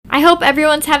I hope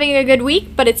everyone's having a good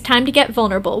week, but it's time to get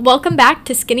vulnerable. Welcome back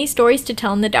to Skinny Stories to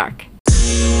Tell in the Dark.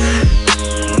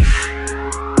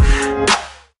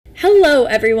 Hello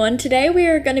everyone, today we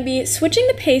are going to be switching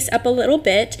the pace up a little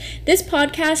bit. This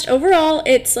podcast, overall,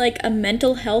 it's like a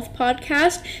mental health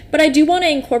podcast, but I do want to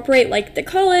incorporate like the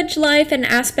college life and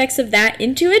aspects of that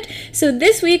into it. So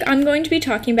this week I'm going to be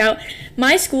talking about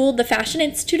my school, the Fashion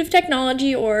Institute of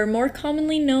Technology, or more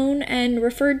commonly known and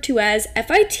referred to as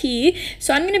FIT.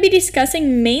 So I'm going to be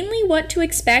discussing mainly what to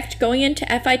expect going into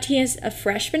FIT as a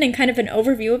freshman and kind of an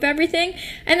overview of everything,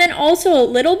 and then also a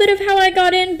little bit of how I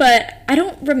got in, but I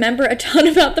don't remember a ton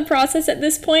about the process at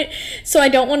this point, so I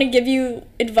don't want to give you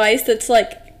advice that's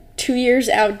like 2 years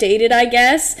outdated, I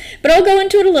guess, but I'll go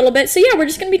into it a little bit. So yeah, we're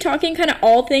just going to be talking kind of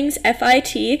all things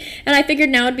FIT, and I figured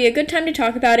now would be a good time to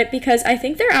talk about it because I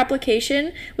think their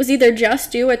application was either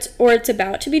just due or it's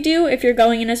about to be due if you're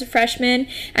going in as a freshman,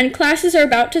 and classes are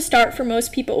about to start for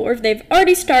most people, or if they've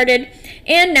already started.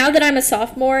 And now that I'm a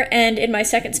sophomore and in my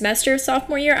second semester of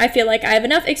sophomore year, I feel like I have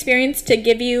enough experience to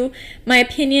give you my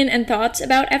opinion and thoughts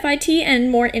about FIT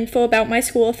and more info about my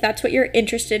school if that's what you're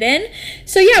interested in.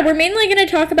 So yeah, we're mainly going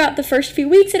to talk about the first few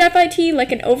weeks at FIT,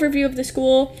 like an overview of the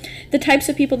school, the types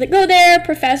of people that go there,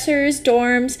 professors,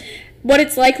 dorms, what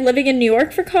it's like living in New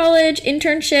York for college,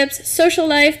 internships, social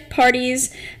life,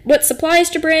 parties, what supplies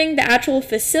to bring, the actual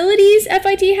facilities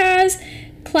FIT has,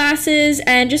 classes,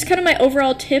 and just kind of my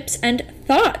overall tips and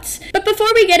thoughts. But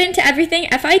before we get into everything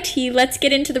FIT, let's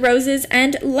get into the roses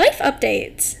and life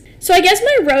updates. So I guess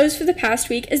my rose for the past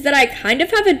week is that I kind of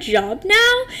have a job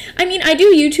now. I mean, I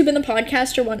do YouTube and the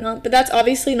podcast or whatnot, but that's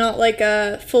obviously not like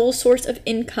a full source of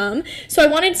income. So I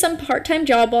wanted some part-time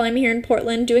job while I'm here in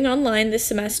Portland doing online this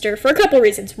semester for a couple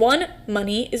reasons. One,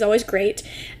 money is always great.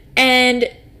 And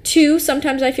two,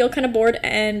 sometimes I feel kind of bored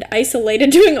and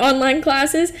isolated doing online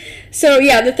classes. So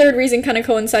yeah, the third reason kind of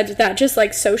coincides with that. Just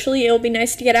like socially, it'll be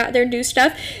nice to get out there and do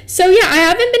stuff. So yeah, I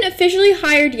haven't been officially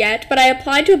hired yet, but I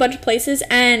applied to a bunch of places,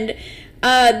 and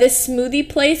this smoothie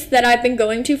place that I've been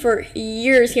going to for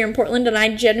years here in Portland, and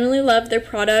I genuinely love their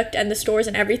product and the stores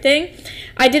and everything.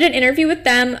 I did an interview with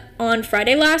them on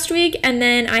Friday last week, and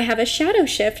then I have a shadow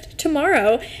shift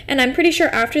tomorrow, and I'm pretty sure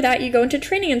after that you go into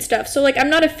training and stuff. So like, I'm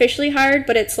not officially hired,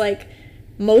 but it's like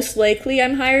most likely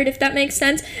I'm hired, if that makes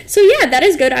sense. So yeah, that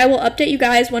is good. I will update you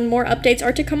guys when more updates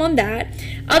are to come on that.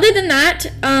 Other than that,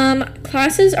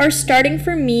 classes are starting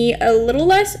for me a little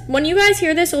less. When you guys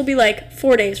hear this, it will be like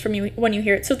 4 days from you when you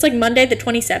hear it. So it's like Monday the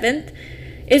 27th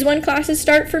is when classes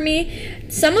start for me.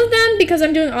 Some of them, because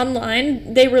I'm doing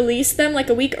online, they release them like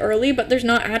a week early, but there's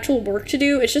not actual work to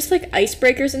do. It's just like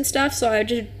icebreakers and stuff, so I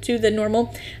just do the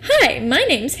normal, "Hi, my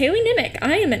name's Haley Nimick.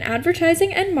 I am an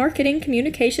advertising and marketing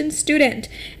communications student,"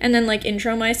 and then like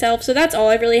intro myself. So that's all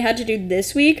I really had to do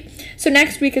this week. So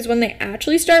next week is when they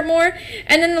actually start more.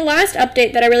 And then the last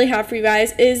update that I really have for you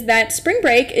guys is that spring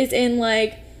break is in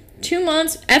like 2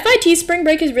 months. FIT spring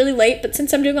break is really late, but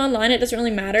since I'm doing online, it doesn't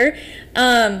really matter.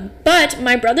 But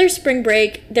my brother's spring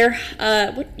break, they're,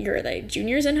 what year are they?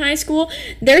 Juniors in high school.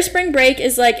 Their spring break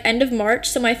is like end of March,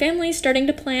 so my family's starting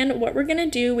to plan what we're gonna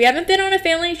do. We haven't been on a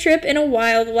family trip in a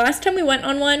while. The last time we went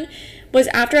on one was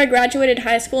after I graduated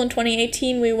high school in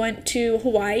 2018. We went to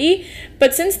Hawaii,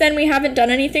 but since then we haven't done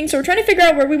anything, so we're trying to figure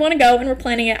out where we want to go, and we're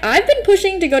planning it. I've been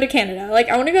pushing to go to Canada. Like,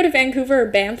 I want to go to Vancouver or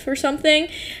Banff or something,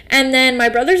 and then my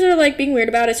brothers are like being weird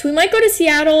about it, so we might go to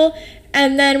Seattle,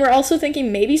 and then we're also thinking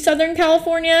maybe Southern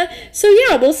California. So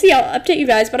yeah, we'll see. I'll update you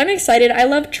guys, but I'm excited. I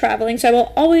love traveling, so I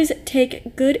will always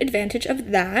take good advantage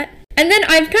of that. And then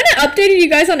I've kind of updated you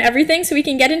guys on everything so we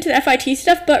can get into the FIT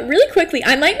stuff, but really quickly,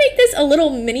 I might make this a little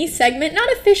mini segment,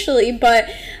 not officially, but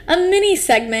a mini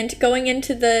segment going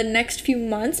into the next few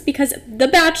months because The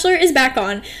Bachelor is back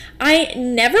on. I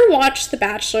never watched The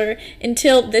Bachelor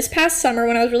until this past summer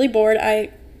when I was really bored.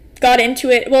 I got into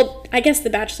it, well, I guess The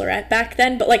Bachelorette back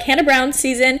then, but like Hannah Brown's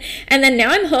season, and then now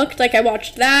I'm hooked. Like, I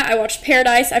watched that, I watched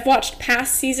Paradise, I've watched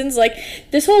past seasons, like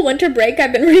this whole winter break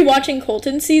I've been rewatching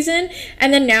Colton's season,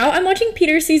 and then now I'm watching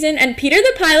Peter's season, and Peter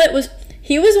the pilot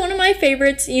he was one of my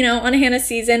favorites, you know, on Hannah's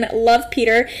season. Love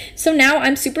Peter. So now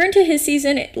I'm super into his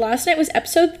season. Last night was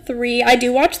episode 3. I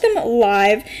do watch them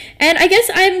live. And I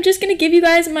guess I'm just going to give you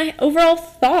guys my overall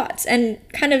thoughts and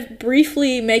kind of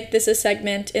briefly make this a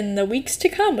segment in the weeks to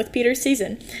come with Peter's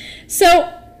season. So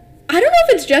I don't know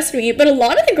if it's just me, but a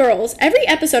lot of the girls, every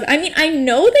episode, I mean, I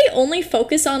know they only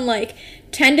focus on like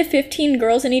 10 to 15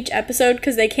 girls in each episode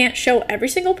because they can't show every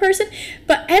single person,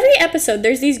 but every episode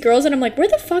there's these girls and I'm like, where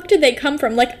the fuck did they come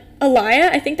from? Like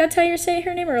Alaya, I think that's how you say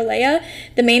her name, or Alaya,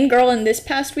 the main girl in this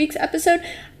past week's episode.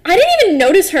 I didn't even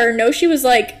notice her, know she was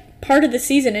like part of the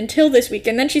season until this week,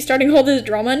 and then she's starting all this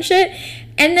drama and shit,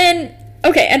 And then,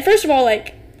 okay, and first of all,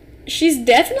 like, she's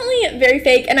definitely very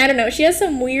fake, and I don't know, she has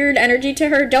some weird energy to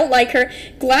her. Don't like her.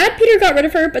 Glad Peter got rid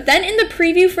of her, but then in the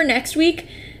preview for next week,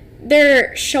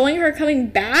 they're showing her coming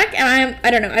back, and I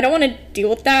don't know, I don't want to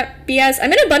deal with that BS.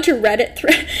 I'm in a bunch of Reddit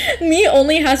threads. Me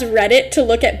only has Reddit to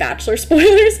look at Bachelor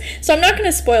spoilers, so I'm not going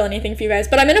to spoil anything for you guys,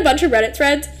 but I'm in a bunch of Reddit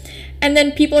threads, and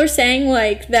then people are saying,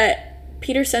 like, that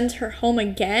Peter sends her home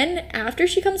again after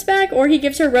she comes back, or he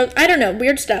gives her I don't know,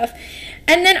 weird stuff.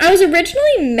 And then I was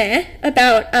originally meh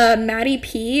about Maddie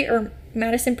P, or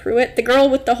Madison Pruitt, the girl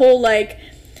with the whole, like,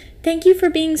 thank you for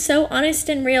being so honest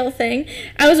and real thing.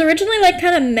 I was originally, like,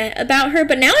 kind of meh about her,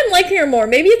 but now I'm liking her more.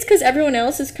 Maybe it's because everyone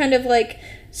else is kind of, like,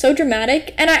 so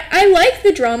dramatic. And I like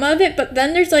the drama of it, but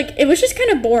then there's, like, it was just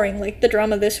kind of boring, like, the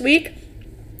drama this week.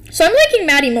 So I'm liking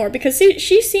Maddie more because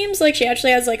she seems like she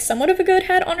actually has, like, somewhat of a good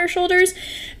head on her shoulders.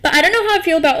 But I don't know how I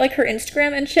feel about, like, her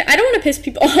Instagram and shit. I don't want to piss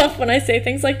people off when I say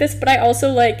things like this, but I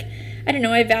also, like, I don't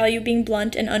know, I value being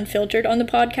blunt and unfiltered on the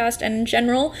podcast and in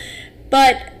general.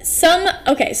 But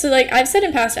okay, so, like, I've said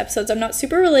in past episodes, I'm not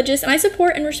super religious, and I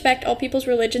support and respect all people's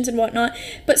religions and whatnot,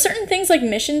 but certain things like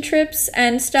mission trips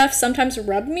and stuff sometimes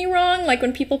rub me wrong. Like,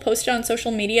 when people post it on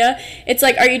social media, it's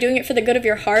like, are you doing it for the good of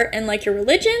your heart and, like, your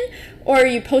religion, or are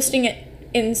you posting it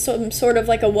in some sort of,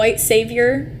 like, a white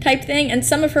savior type thing? And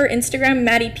some of her Instagram,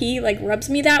 Maddie P, like, rubs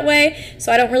me that way,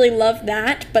 so I don't really love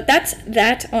that, but that's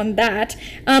that on that.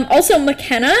 Also,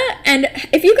 McKenna, and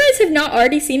if you guys have not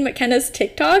already seen McKenna's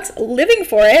TikToks, living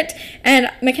for it, and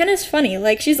McKenna's funny,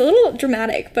 like, she's a little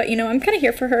dramatic, but, you know, I'm kind of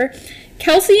here for her.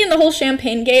 Kelsey and the whole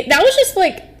champagne gate, that was just,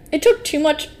 like, it took too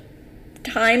much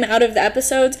time out of the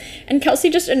episodes, and Kelsey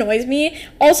just annoys me.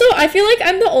 Also, I feel like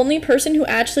I'm the only person who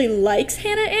actually likes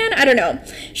Hannah Ann. I don't know.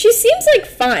 She seems, like,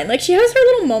 fine. Like, she has her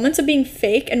little moments of being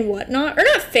fake and whatnot. Or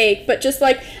not fake, but just,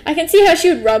 like, I can see how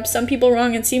she would rub some people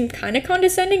wrong and seem kind of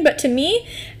condescending, but to me,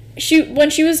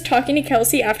 when she was talking to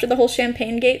Kelsey after the whole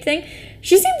champagne gate thing,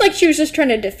 she seemed like she was just trying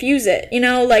to diffuse it, you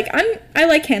know? Like, I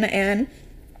like Hannah Ann.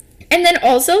 And then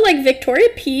also, like, Victoria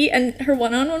P and her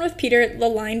one-on-one with Peter, the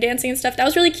line dancing and stuff, that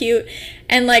was really cute.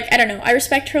 And, like, I don't know, I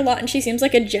respect her a lot, and she seems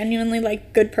like a genuinely,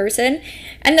 like, good person.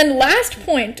 And then last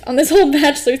point on this whole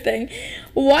Bachelor thing,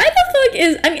 why the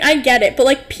fuck I mean, I get it, but,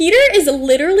 like, Peter is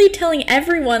literally telling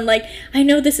everyone, like, I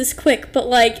know this is quick, but,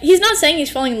 like, he's not saying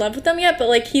he's falling in love with them yet, but,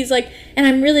 like, he's like, and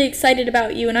I'm really excited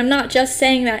about you, and I'm not just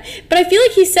saying that. But I feel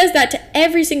like he says that to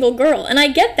every single girl, and I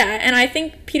get that, and I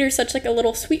think Peter's such, like, a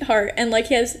little sweetheart, and, like,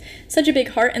 he has such a big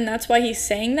heart, and that's why he's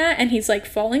saying that, and he's, like,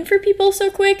 falling for people so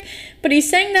quick, but he's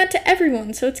saying that to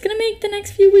everyone, so it's gonna make the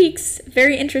next few weeks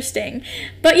very interesting.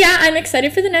 But yeah, I'm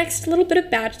excited for the next little bit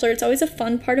of Bachelor. It's always a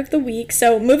fun part of the week.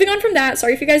 So moving on from that,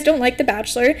 sorry if you guys don't like The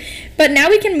Bachelor, but now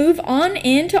we can move on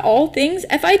into all things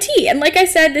FIT. And like I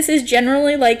said, this is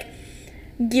generally, like,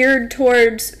 geared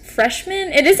towards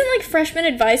freshmen. It isn't, like, freshman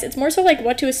advice. It's more so, like,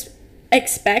 what to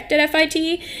expect at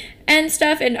FIT and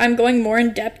stuff, and I'm going more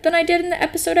in depth than I did in the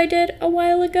episode I did a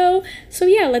while ago. So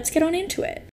yeah, let's get on into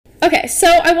it. Okay, so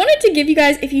I wanted to give you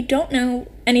guys, if you don't know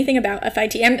anything about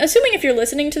FIT, I'm assuming if you're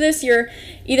listening to this, you're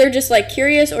either just, like,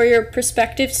 curious or you're a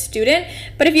prospective student,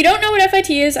 but if you don't know what FIT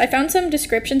is, I found some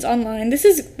descriptions online. This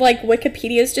is, like,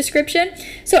 Wikipedia's description.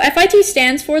 So FIT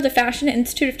stands for the Fashion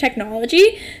Institute of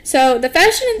Technology. So the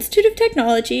Fashion Institute of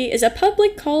Technology is a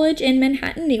public college in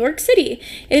Manhattan, New York City.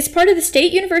 It is part of the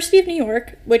State University of New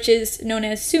York, which is known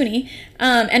as SUNY,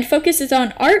 and focuses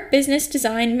on art, business,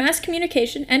 design, mass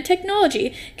communication, and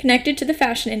technology connected to the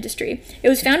fashion industry. It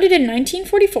was founded in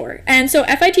 1944, and so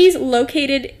FIT is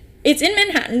located, it's in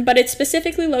Manhattan, but it's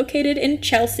specifically located in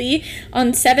Chelsea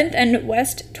on 7th and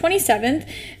West 27th.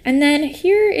 And then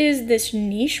here is this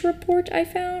niche report I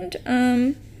found.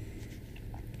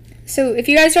 So if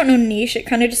you guys don't know niche, it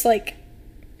kind of just, like,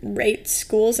 rates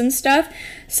schools and stuff.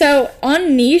 So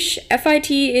on niche, FIT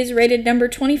is rated number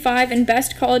 25 in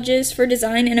best colleges for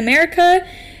design in America,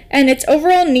 and its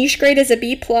overall niche grade is a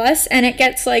B+, and it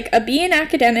gets, like, a B in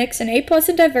academics, an A+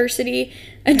 in diversity,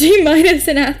 a D-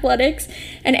 in athletics,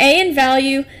 an A in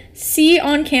value, C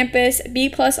on campus, B+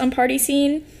 on party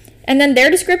scene. And then their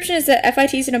description is that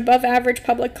FIT is an above average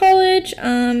public college.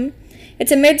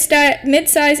 It's a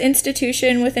mid-size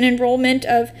institution with an enrollment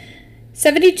of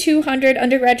 7,200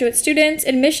 undergraduate students.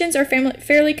 Admissions are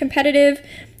fairly competitive.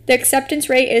 The acceptance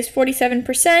rate is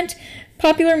 47%.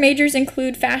 Popular majors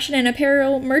include fashion and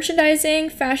apparel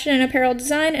merchandising, fashion and apparel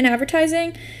design, and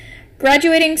advertising.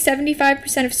 Graduating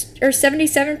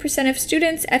 77% of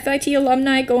students, FIT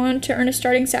alumni go on to earn a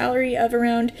starting salary of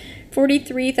around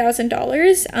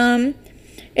 $43,000.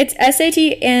 It's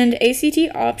SAT and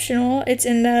ACT optional. It's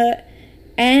in the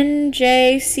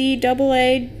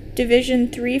NJCAA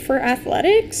Division 3 for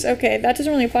athletics. Okay, that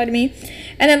doesn't really apply to me.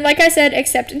 And then, like I said,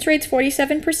 acceptance rate's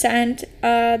 47%.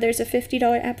 There's a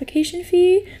 $50 application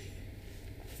fee.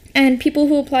 And people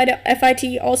who apply to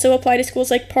FIT also apply to schools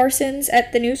like Parsons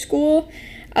at the new school,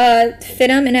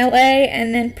 FITM in LA,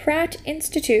 and then Pratt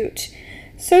Institute.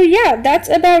 So yeah, that's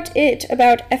about it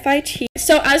about FIT.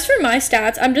 So as for my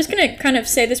stats, I'm just going to kind of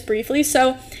say this briefly.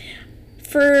 So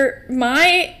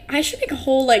I should make a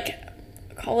whole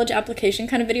college application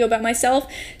kind of video about myself.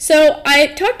 So I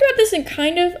talked about this in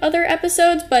kind of other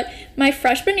episodes, but my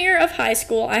freshman year of high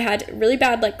school, I had really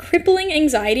bad crippling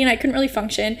anxiety and I couldn't really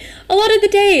function a lot of the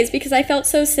days because I felt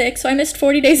so sick. So I missed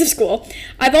 40 days of school.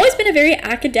 I've always been a very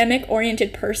academic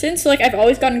oriented person. So I've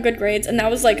always gotten good grades and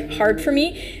that was hard for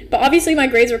me. But obviously my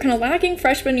grades were kind of lacking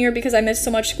freshman year because I missed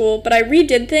so much school, but I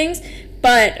redid things.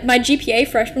 But my GPA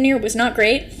freshman year was not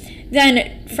great.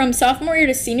 Then from sophomore year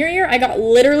to senior year, I got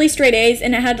literally straight A's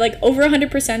and I had over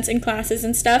 100% in classes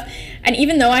and stuff. And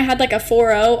even though I had a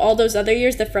 4.0 all those other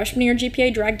years, the freshman year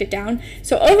GPA dragged it down.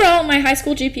 So overall, my high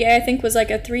school GPA, I think, was a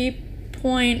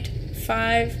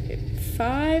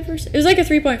 3.55 or it was a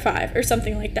 3.5 or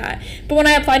something like that. But when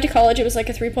I applied to college, it was a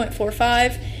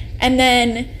 3.45. And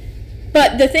then,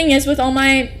 but the thing is with all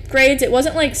my grades, it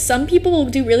wasn't some people will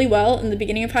do really well in the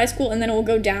beginning of high school and then it will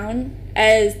go down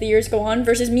as the years go on,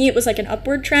 versus me it was an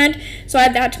upward trend. So I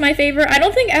had that to my favor. I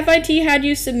don't think FIT had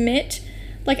you submit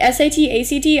SAT,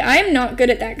 ACT. I am not good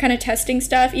at that kind of testing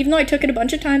stuff, even though I took it a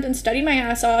bunch of times and studied my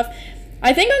ass off.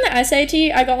 I think on the SAT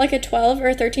I got a 12 or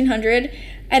a 1300,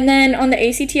 and then on the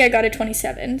ACT I got a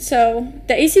 27. So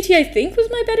the ACT I think was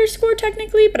my better score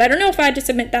technically, but I don't know if I had to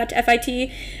submit that to FIT.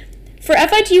 For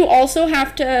FIT you also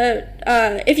have to,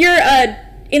 if you're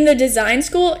in the design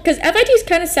school, because FIT is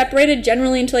kind of separated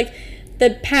generally into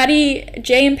the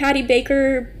J and Patty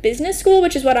Baker Business School,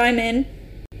 which is what I'm in.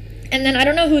 And then I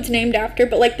don't know who it's named after,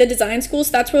 but the design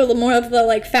schools, that's where more of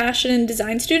the fashion and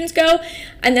design students go.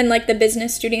 And then the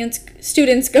business students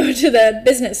go to the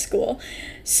business school.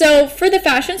 So for the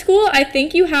fashion school, I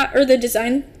think you have, or the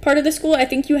design part of the school, I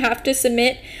think you have to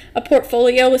submit a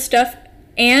portfolio with stuff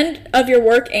and of your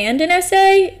work and an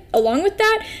essay along with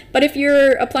that. But if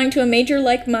you're applying to a major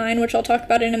like mine, which I'll talk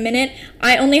about in a minute,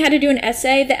 I only had to do an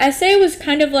essay. The essay was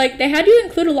kind of they had you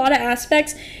include a lot of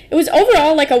aspects. It was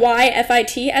overall a why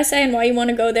FIT essay and why you want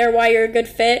to go there, why you're a good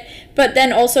fit, but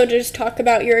then also to just talk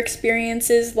about your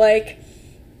experiences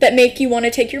that make you want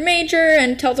to take your major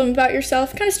and tell them about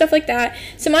yourself, kind of stuff like that.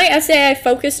 So my essay I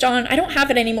focused on, I don't have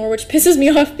it anymore, which pisses me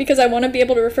off because I want to be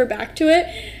able to refer back to it.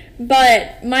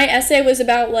 But my essay was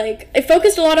about it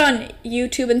focused a lot on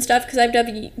YouTube and stuff because I've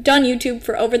done YouTube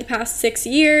for over the past 6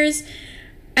 years.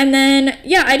 And then,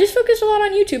 yeah, I just focused a lot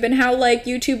on YouTube and how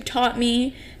YouTube taught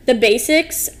me the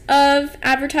basics of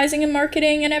advertising and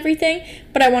marketing and everything.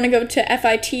 But I want to go to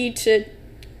FIT to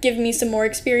give me some more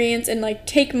experience and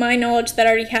take my knowledge that I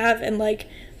already have and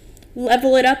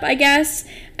level it up, I guess.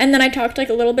 And then I talked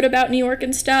a little bit about New York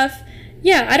and stuff.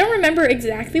 Yeah, I don't remember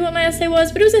exactly what my essay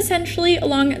was, but it was essentially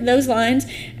along those lines.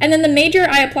 And then the major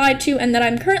I applied to and that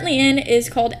I'm currently in is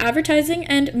called Advertising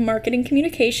and Marketing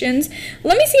Communications.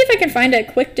 Let me see if I can find a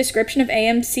quick description of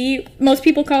AMC. Most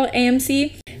people call it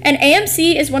AMC. And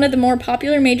AMC is one of the more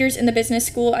popular majors in the business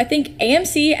school. I think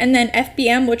AMC and then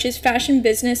FBM, which is Fashion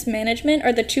Business Management,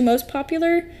 are the two most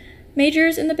popular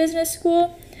majors in the business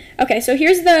school. Okay, so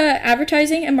here's the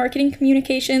Advertising and Marketing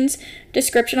Communications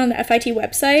description on the FIT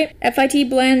website. FIT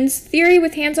blends theory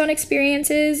with hands-on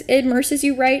experiences. It immerses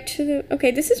you right to the...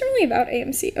 Okay, this isn't really about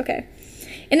AMC. Okay.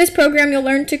 In this program, you'll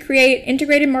learn to create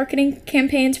integrated marketing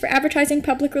campaigns for advertising,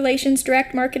 public relations,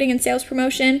 direct marketing, and sales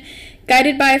promotion.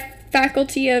 Guided by a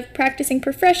faculty of practicing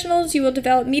professionals, you will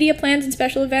develop media plans and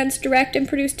special events, direct and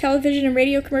produce television and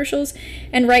radio commercials,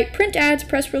 and write print ads,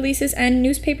 press releases, and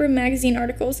newspaper and magazine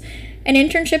articles. An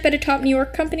internship at a top New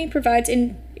York company provides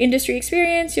industry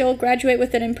experience. You'll graduate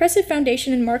with an impressive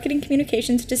foundation in marketing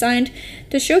communications designed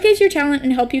to showcase your talent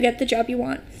and help you get the job you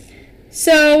want.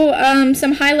 So,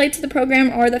 some highlights of the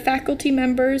program are the faculty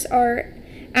members are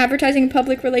advertising and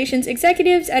public relations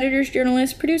executives, editors,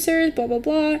 journalists, producers, blah, blah,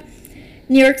 blah.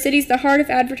 New York City's the heart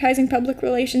of advertising, public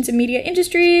relations, and media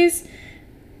industries.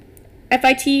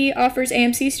 FIT offers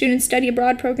AMC students study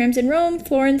abroad programs in Rome,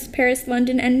 Florence, Paris,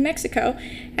 London, and Mexico.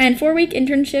 And 4-week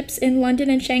internships in London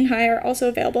and Shanghai are also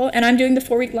available. And I'm doing the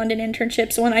 4-week London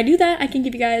internship, so when I do that, I can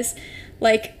give you guys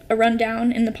a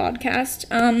rundown in the podcast.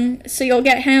 So you'll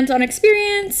get hands-on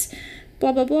experience,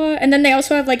 blah, blah, blah. And then they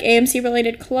also have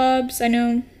AMC-related clubs. I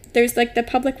know There's like the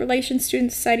Public Relations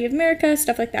Student Society of America,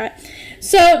 stuff like that.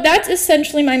 So that's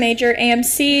essentially my major,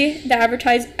 AMC, the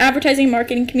advertising,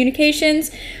 marketing,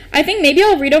 communications. I think maybe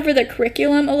I'll read over the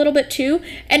curriculum a little bit too.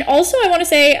 And also I want to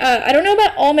say, I don't know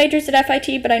about all majors at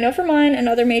FIT, but I know for mine and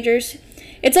other majors,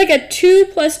 it's like a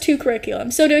 2+2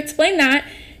 curriculum. So to explain that,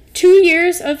 2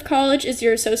 years of college is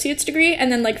your associate's degree, and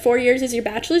then like 4 years is your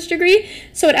bachelor's degree.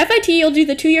 So at FIT, you'll do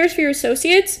the 2 years for your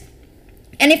associates,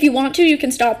 and if you want to, you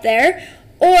can stop there,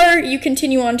 or you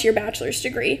continue on to your bachelor's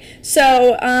degree.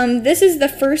 So this is the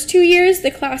first 2 years. The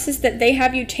classes that they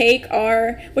have you take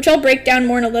are, which I'll break down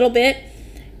more in a little bit.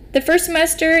 The first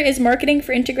semester is marketing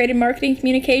for integrated marketing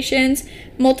communications,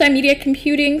 multimedia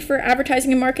computing for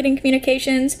advertising and marketing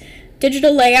communications,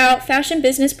 digital layout, fashion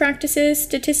business practices,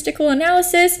 statistical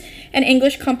analysis, and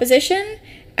English composition.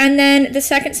 And then the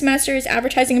second semester is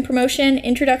advertising and promotion,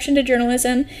 introduction to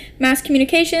journalism, mass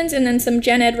communications, and then some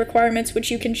gen ed requirements,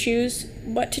 which you can choose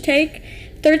what to take.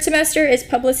 Third semester is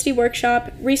publicity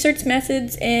workshop, research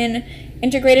methods in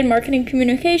integrated marketing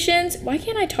communications. Why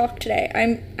can't I talk today?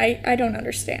 I don't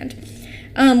understand.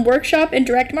 Workshop in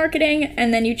direct marketing,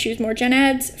 and then you choose more gen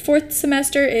eds. Fourth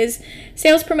semester is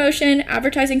sales promotion,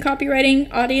 advertising, copywriting,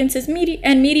 audiences,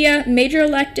 media, major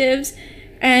electives,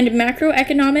 and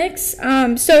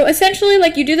macroeconomics. So essentially,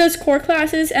 like, you do those core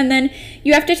classes, and then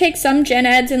you have to take some gen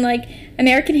eds in like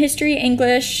American history,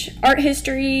 English, art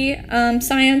history,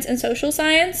 science, and social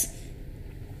science.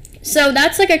 So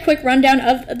that's like a quick rundown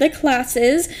of the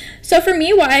classes. So for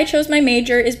me, why I chose my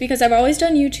major is because I've always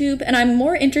done YouTube, and I'm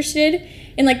more interested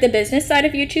in like the business side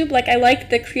of YouTube. Like, I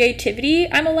like the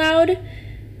creativity I'm allowed,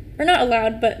 or not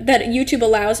allowed, but that YouTube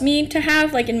allows me to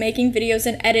have, like in making videos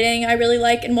and editing, I really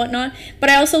like and whatnot.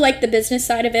 But I also like the business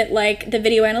side of it, like the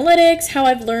video analytics, how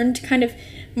I've learned to kind of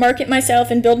market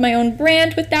myself and build my own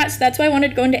brand with that. So that's why I wanted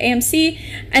to go into AMC.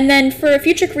 And then for a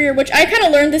future career, which I kind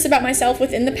of learned this about myself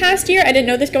within the past year, I didn't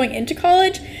know this going into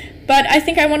college, but I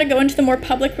think I want to go into the more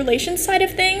public relations side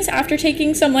of things after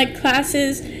taking some like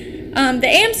classes. The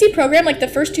AMC program, like the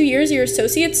first 2 years of your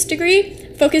associate's degree,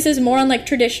 focuses more on like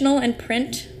traditional and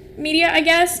print media, I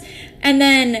guess. And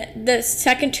then the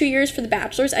second 2 years for the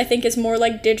bachelor's, I think, is more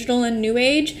like digital and new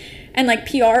age and like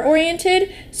PR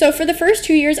oriented. So for the first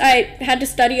 2 years, I had to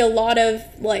study a lot of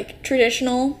like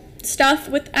traditional stuff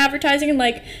with advertising and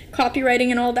like copywriting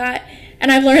and all that.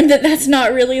 And I've learned that that's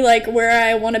not really like where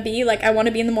I want to be. Like, I want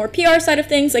to be in the more PR side of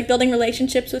things, like building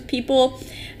relationships with people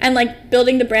and like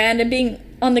building the brand and being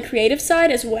on the creative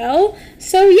side as well.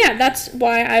 So yeah, that's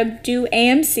why I do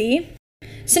AMC.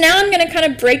 So now I'm going to kind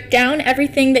of break down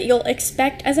everything that you'll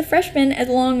expect as a freshman,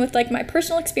 along with like my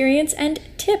personal experience and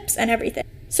tips and everything.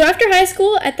 So after high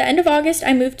school, at the end of August,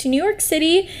 I moved to New York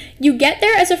City. You get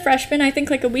there as a freshman, I think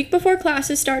like a week before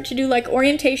classes start, to do like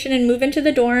orientation and move into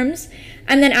the dorms.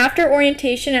 And then after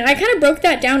orientation, and I kind of broke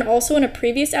that down also in a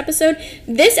previous episode.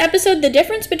 This episode, the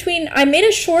difference between, I made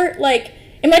a short, like,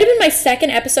 it might have been my second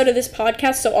episode of this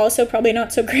podcast, so also probably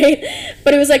not so great,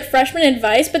 but it was like freshman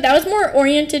advice, but that was more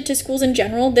oriented to schools in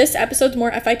general. This episode's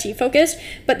more FIT focused,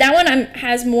 but that one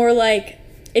has more like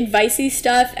advice-y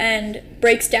stuff and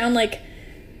breaks down like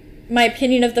my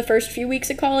opinion of the first few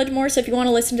weeks of college more. So if you want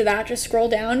to listen to that, just scroll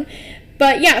down.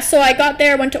 But yeah, so I got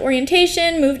there, went to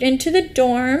orientation, moved into the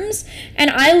dorms, and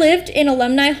I lived in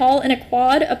Alumni Hall in a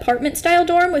quad apartment style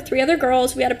dorm with 3 other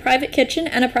girls. We had a private kitchen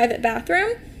and a private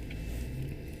bathroom.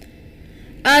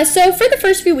 So for the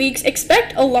first few weeks,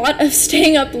 expect a lot of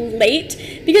staying up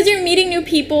late because you're meeting new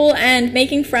people and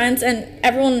making friends, and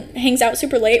everyone hangs out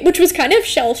super late, which was kind of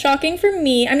shell-shocking for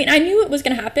me. I mean, I knew it was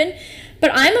going to happen,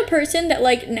 but I'm a person that,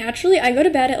 like, naturally, I go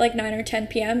to bed at, like, 9 or 10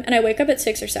 p.m., and I wake up at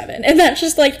 6 or 7, and that's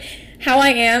just, like, how I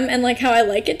am and, like, how I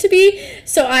like it to be.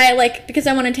 So I, like, because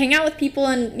I wanted to hang out with people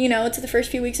and, you know, it's the first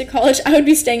few weeks of college, I would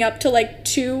be staying up till, like,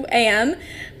 2 a.m.,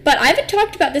 but I haven't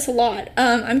talked about this a lot.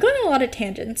 I'm going on a lot of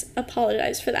tangents.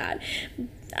 Apologize for that.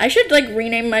 I should, like,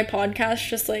 rename my podcast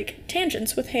just, like,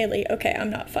 Tangents with Haley. Okay,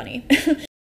 I'm not funny.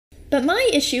 But my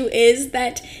issue is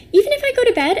that even if I go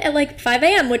to bed at like 5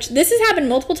 a.m., which this has happened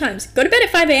multiple times, go to bed at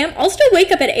 5 a.m., I'll still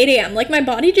wake up at 8 a.m. Like, my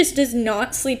body just does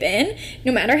not sleep in,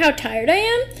 no matter how tired I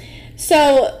am.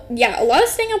 So yeah, a lot of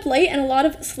staying up late and a lot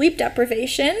of sleep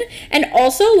deprivation. And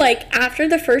also, like, after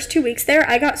the first 2 weeks there,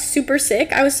 I got super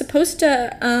sick. I was supposed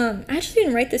to, I actually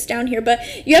didn't write this down here,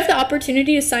 but you have the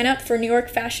opportunity to sign up for New York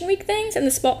Fashion Week things in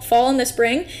the fall and the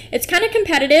spring. It's kind of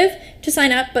competitive to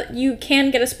sign up, but you can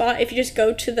get a spot if you just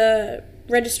go to the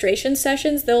registration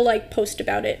sessions. They'll, like, post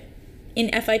about it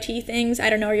in FIT things. I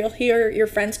don't know, or you'll hear your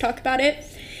friends talk about it.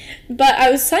 but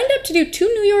I was signed up to do 2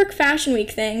 New York Fashion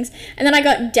Week things, and then I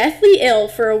got deathly ill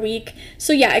for a week.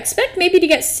 So yeah, expect maybe to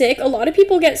get sick. A lot of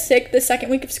people get sick the second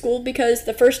week of school because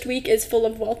the first week is full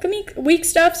of welcome week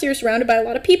stuff, so you're surrounded by a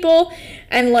lot of people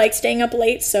and like staying up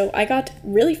late, so I got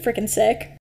really freaking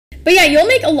sick. But yeah, you'll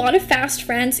make a lot of fast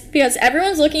friends because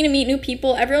everyone's looking to meet new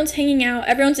people, everyone's hanging out,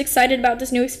 everyone's excited about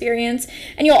this new experience,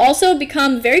 and you'll also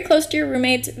become very close to your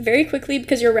roommates very quickly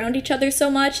because you're around each other so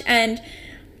much. And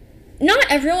not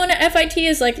everyone at FIT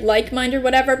is like-minded or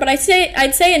whatever, but I'd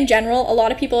say in general, a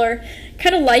lot of people are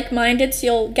kind of like-minded, so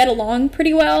you'll get along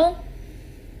pretty well.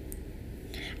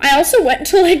 I also went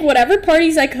to whatever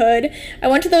parties I could. I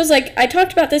went to those I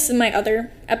talked about this in my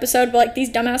other episode, but these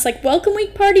dumbass welcome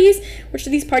week parties, which are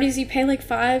these parties you pay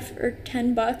 $5 or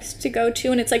 $10 to go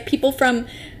to, and it's people from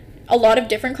a lot of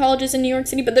different colleges in New York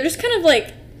City, but they're just kind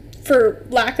of for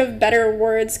lack of better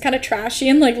words, kind of trashy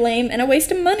and lame and a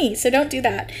waste of money, so don't do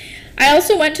that. I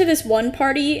also went to this one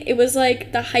party. It was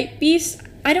the Hype Beast.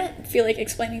 I don't feel like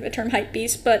explaining the term Hype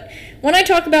Beast, but when I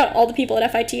talk about all the people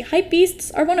at FIT, Hype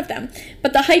Beasts are one of them.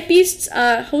 But the Hype Beasts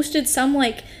hosted some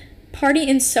party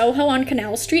in Soho on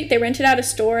Canal Street. They rented out a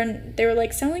store and they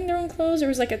were selling their own clothes. There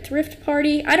was a thrift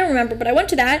party. I don't remember, but I went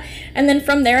to that. And then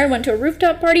from there I went to a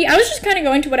rooftop party. I was just kind of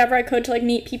going to whatever I could to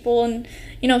meet people and,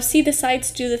 see the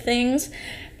sights, do the things.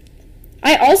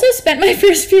 I also spent my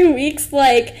first few weeks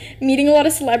meeting a lot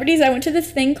of celebrities. I went to this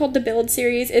thing called the Build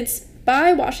Series. It's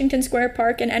by Washington Square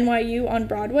Park and NYU on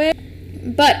Broadway.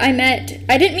 But I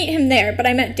didn't meet him there, but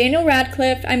I met Daniel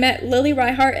Radcliffe, I met Lily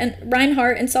Reinhart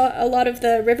and saw a lot of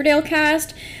the Riverdale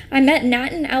cast. I met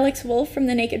Nat and Alex Wolff from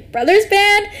the Naked Brothers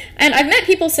band, and I've met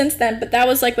people since then, but that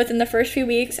was within the first few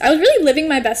weeks. I was really living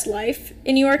my best life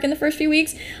in New York in the first few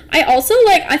weeks. I also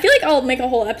I feel I'll make a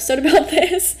whole episode about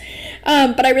this,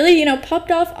 but I really,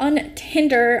 popped off on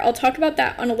Tinder. I'll talk about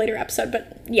that on a later episode,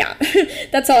 but yeah,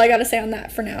 that's all I gotta say on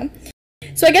that for now.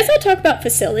 So I guess I'll talk about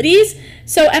facilities.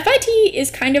 So FIT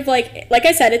is kind of like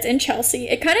I said, it's in Chelsea.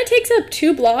 It kind of takes up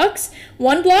 2 blocks.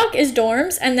 One block is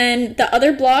dorms, and then the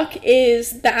other block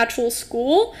is the actual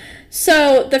school.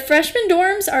 So the freshman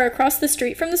dorms are across the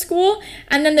street from the school,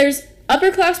 and then there's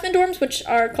upperclassmen dorms, which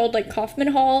are called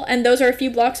Kaufman Hall, and those are a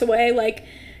few blocks away,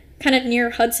 kind of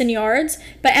near Hudson Yards.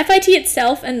 But FIT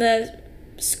itself and the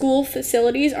school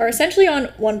facilities are essentially on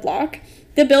one block.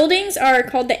 The buildings are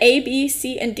called the A, B,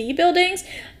 C, and D buildings.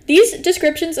 These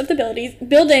descriptions of the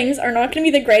buildings are not going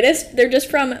to be the greatest. They're just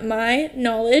from my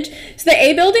knowledge. So the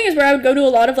A building is where I would go to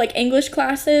a lot of English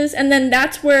classes, and then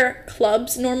that's where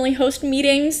clubs normally host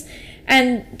meetings.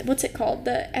 And what's it called?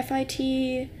 The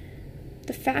FIT,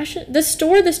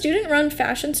 the student-run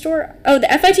fashion store. Oh, the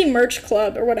FIT Merch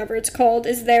Club or whatever it's called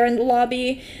is there in the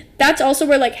lobby. That's also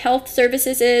where health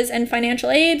services is and financial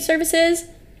aid services.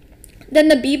 Then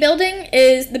the B building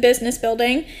is the business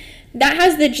building. That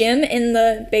has the gym in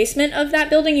the basement of that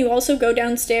building. You also go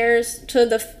downstairs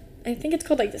to I think it's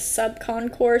called the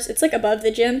sub-concourse. It's above the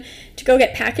gym to go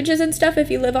get packages and stuff if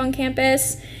you live on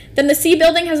campus. Then the C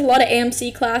building has a lot of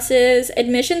AMC classes.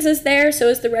 Admissions is there, so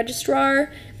is the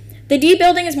registrar. The D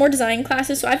building is more design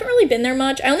classes, so I haven't really been there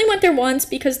much. I only went there once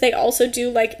because they also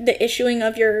do the issuing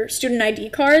of your student ID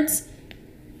cards.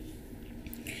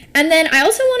 And then I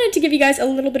also wanted to give you guys a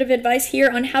little bit of advice here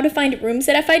on how to find rooms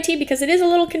at FIT because it is a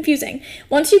little confusing.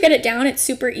 Once you get it down, it's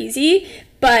super easy,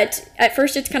 but at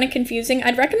first it's kind of confusing.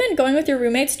 I'd recommend going with your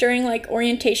roommates during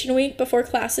orientation week before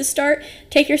classes start.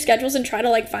 Take your schedules and try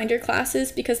to find your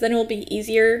classes because then it will be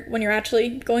easier when you're actually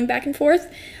going back and forth.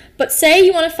 But say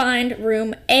you want to find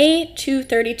room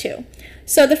A232.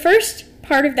 So the first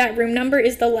part of that room number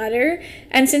is the letter,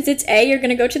 and since it's A, you're going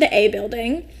to go to the A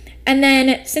building. And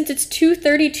then since it's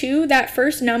 232, that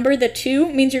first number, the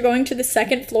 2, means you're going to the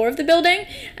second floor of the building.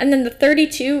 And then the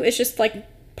 32 is just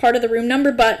part of the room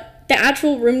number, but the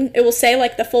actual room, it will say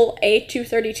the full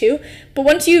A232. But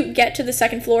once you get to the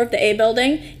second floor of the A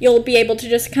building, you'll be able to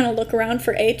just kind of look around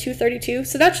for A232.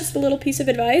 So that's just a little piece of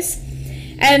advice.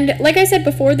 And like I said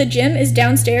before, the gym is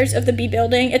downstairs of the B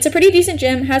building. It's a pretty decent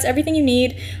gym, has everything you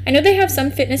need. I know they have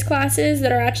some fitness classes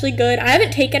that are actually good. I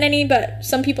haven't taken any, but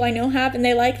some people I know have, and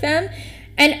they like them.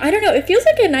 And I don't know, it feels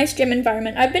like a nice gym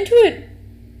environment. I've been to a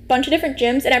bunch of different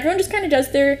gyms, and everyone just kind of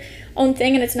does their own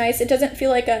thing, and it's nice. It doesn't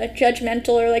feel like a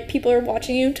judgmental or people are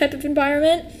watching you type of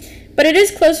environment. But it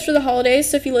is closed for the holidays,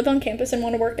 so if you live on campus and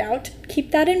want to work out, keep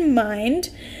that in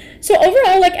mind. So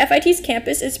overall, FIT's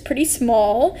campus is pretty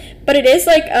small, but it is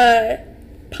a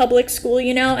public school,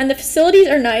 and the facilities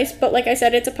are nice, but like I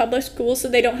said, it's a public school, so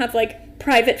they don't have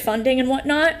private funding and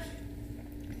whatnot.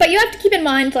 But you have to keep in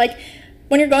mind,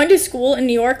 when you're going to school in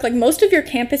New York, most of your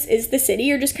campus is the city.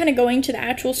 You're just kind of going to the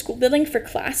actual school building for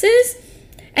classes.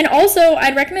 And also,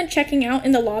 I'd recommend checking out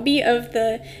in the lobby of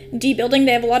the D building.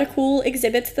 They have a lot of cool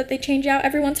exhibits that they change out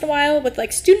every once in a while with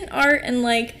like student art and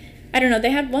like, I don't know,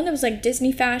 they had one that was like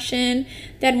Disney fashion.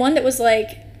 They had one that was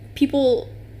like people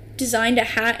designed a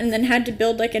hat and then had to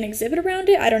build like an exhibit around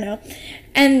it. I don't know.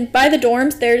 And by the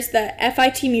dorms, there's the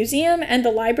FIT Museum and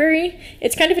the library.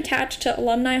 It's kind of attached to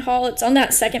Alumni Hall. It's on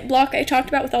that second block I talked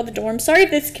about with all the dorms. Sorry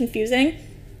if this is confusing.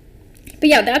 But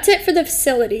yeah, that's it for the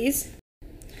facilities.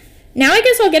 Now I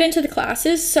guess I'll get into the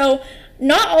classes. So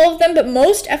not all of them, but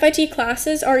most FIT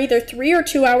classes are either 3 or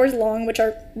 2 hours long, which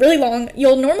are really long.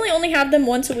 You'll normally only have them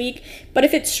once a week, but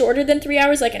if it's shorter than 3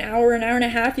 hours, like an hour and a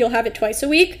half, you'll have it twice a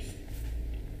week.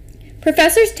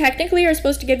 Professors technically are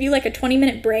supposed to give you like a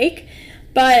 20-minute break,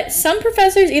 but some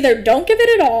professors either don't give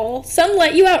it at all, some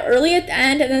let you out early at the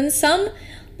end, and then some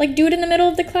like do it in the middle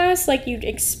of the class like you'd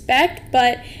expect,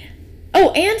 but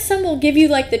oh, and some will give you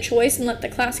like the choice and let the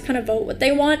class kind of vote what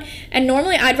they want. And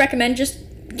normally I'd recommend just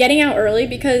getting out early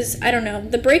because, I don't know,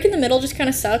 the break in the middle just kind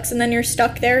of sucks and then you're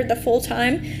stuck there the full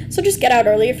time. So just get out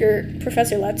early if your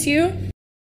professor lets you.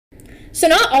 So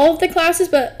not all of the classes,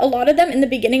 but a lot of them in the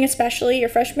beginning, especially your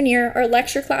freshman year, are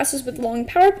lecture classes with long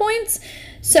PowerPoints.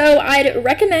 So I'd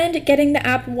recommend getting the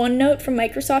app OneNote from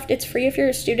Microsoft. It's free if you're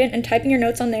a student, and typing your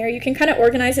notes on there. You can kind of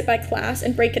organize it by class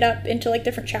and break it up into like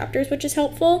different chapters, which is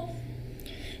helpful.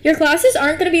 Your classes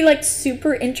aren't going to be like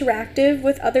super interactive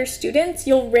with other students.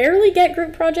 You'll rarely get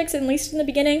group projects, at least in the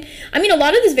beginning. I mean, a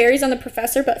lot of this varies on the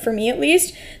professor, but for me at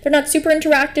least, they're not super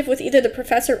interactive with either the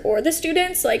professor or the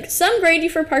students. Like, some grade you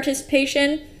for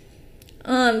participation,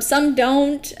 some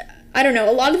don't. I don't know.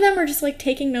 A lot of them are just like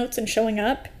taking notes and showing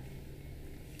up.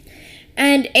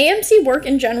 And AMC work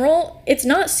in general, it's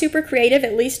not super creative,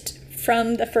 at least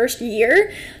from the first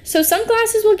year. So some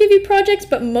classes will give you projects,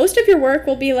 but most of your work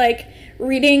will be like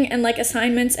reading and like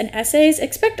assignments and essays.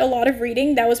 Expect a lot of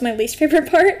reading. That was my least favorite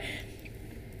part.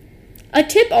 A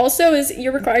tip also is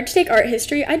you're required to take art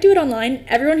history. I do it online.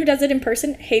 Everyone who does it in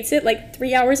person hates it. Like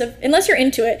 3 hours of, unless you're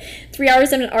into it, 3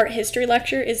 hours of an art history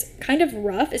lecture is kind of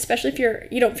rough, especially if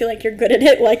you don't feel like you're good at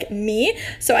it like me.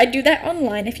 So I'd do that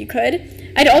online if you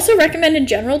could. I'd also recommend in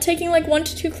general taking like 1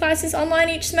 to 2 classes online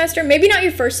each semester. Maybe not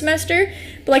your first semester,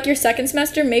 but like your second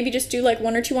semester, maybe just do like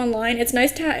 1 or 2 online. It's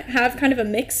nice to have kind of a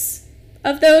mix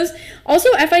of those. Also,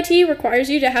 FIT requires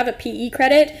you to have a PE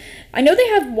credit. I know they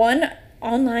have one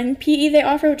online PE they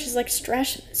offer, which is like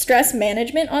stress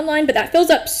management online, but that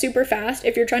fills up super fast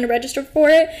if you're trying to register for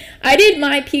it. I did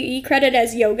my PE credit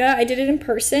as yoga. I did it in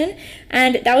person,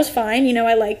 and that was fine. You know,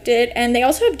 I liked it. And they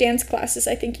also have dance classes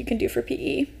I think you can do for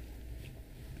PE.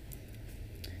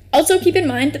 Also, keep in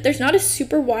mind that there's not a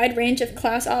super wide range of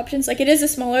class options. Like, it is a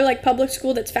smaller, like, public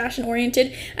school that's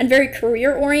fashion-oriented and very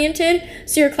career-oriented.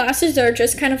 So your classes are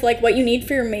just kind of, like, what you need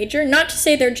for your major. Not to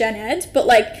say they're gen eds, but,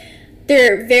 like,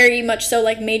 they're very much so,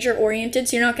 like, major-oriented.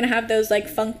 So you're not going to have those, like,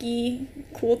 funky,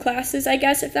 cool classes, I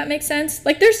guess, if that makes sense.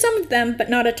 Like, there's some of them, but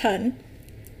not a ton.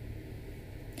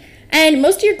 And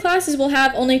most of your classes will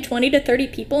have only 20 to 30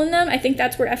 people in them. I think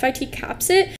that's where FIT caps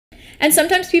it. And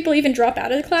sometimes people even drop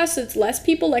out of the class, so it's less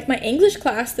people. Like my English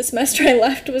class, the semester I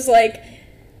left was like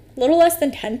a little less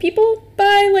than 10 people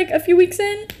by like a few weeks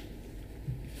in.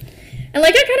 And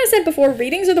like I kind of said before,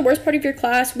 readings are the worst part of your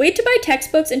class. Wait to buy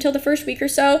textbooks until the first week or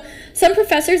so. Some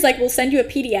professors like will send you a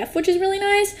PDF, which is really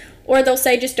nice, or they'll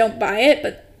say just don't buy it,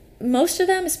 but most of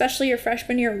them, especially your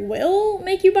freshman year, will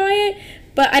make you buy it.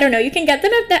 But I don't know, you can get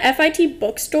them at the FIT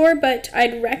bookstore, but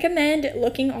I'd recommend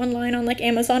looking online on like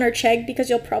Amazon or Chegg because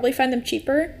you'll probably find them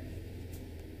cheaper.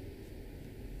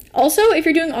 Also, if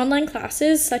you're doing online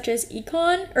classes such as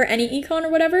econ or any econ or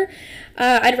whatever,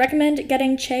 I'd recommend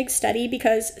getting Chegg Study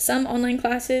because some online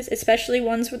classes, especially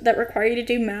ones that require you to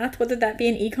do math, whether that be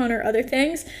in econ or other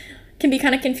things, can be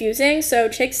kind of confusing. So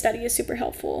Chegg Study is super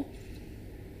helpful.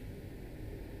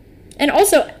 And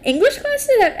also, English classes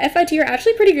at FIT are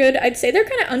actually pretty good. I'd say they're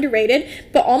kind of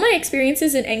underrated, but all my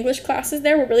experiences in English classes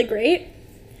there were really great.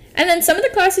 And then some of the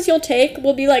classes you'll take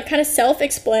will be like kind of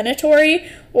self-explanatory,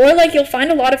 or like you'll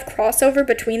find a lot of crossover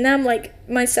between them. Like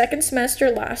my second semester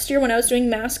last year when I was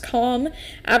doing Mass Comm,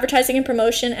 Advertising and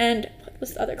Promotion, and what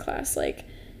was the other class? Like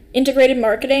Integrated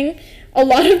Marketing. A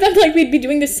lot of them, like we'd be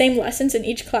doing the same lessons in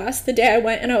each class the day I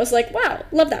went, and I was like, wow,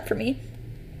 love that for me.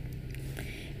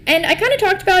 And I kind of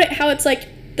talked about it, how it's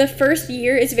like the first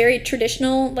year is very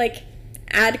traditional, like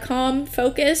AdComm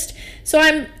focused. So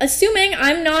I'm assuming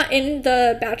I'm not in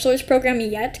the bachelor's program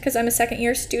yet because I'm a second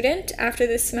year student. After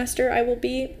this semester, I will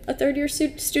be a third year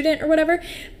student or whatever.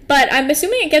 But I'm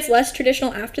assuming it gets less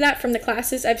traditional after that from the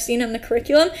classes I've seen on the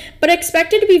curriculum. But I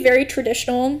expect it to be very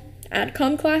traditional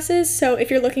AdComm classes. So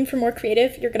if you're looking for more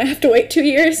creative, you're going to have to wait 2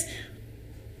 years.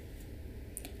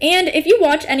 And if you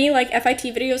watch any like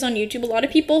FIT videos on YouTube, a lot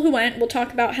of people who went will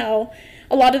talk about how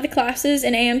a lot of the classes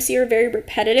in AMC are very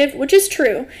repetitive, which is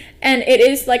true. And it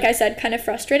is, like I said, kind of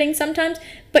frustrating sometimes.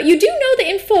 But you do know the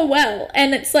info well,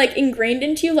 and it's like ingrained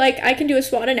into you. Like, I can do a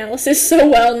SWOT analysis so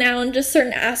well now, and just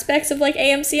certain aspects of like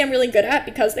AMC I'm really good at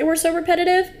because they were so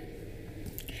repetitive.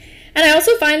 And I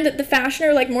also find that the fashion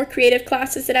or like more creative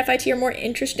classes at FIT are more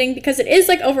interesting because it is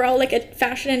like overall like a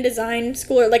fashion and design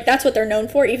school, or like that's what they're known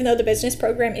for, even though the business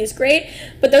program is great.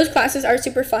 But those classes are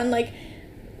super fun. Like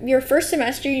your first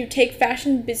semester you take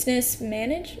fashion business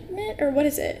management, or what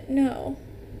is it? No.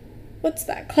 What's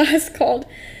that class called?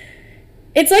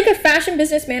 It's like a fashion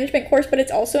business management course, but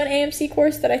it's also an AMC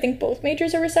course that I think both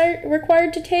majors are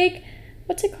required to take.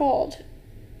 What's it called?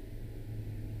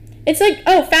 It's like,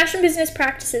 fashion business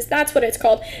practices. That's what it's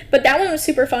called. But that one was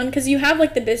super fun because you have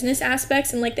like the business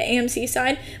aspects and like the AMC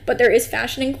side, but there is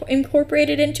fashion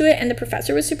incorporated into it, and the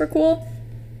professor was super cool.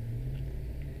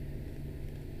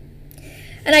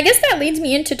 And I guess that leads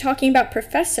me into talking about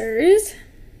professors.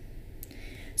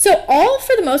 So all,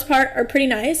 for the most part, are pretty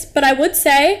nice, but I would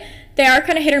say they are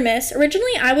kind of hit or miss.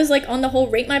 Originally, I was like on the whole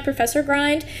rate my professor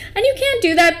grind, and you can't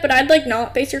do that, but I'd like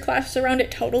not base your classes around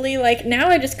it totally. Like now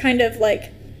I just kind of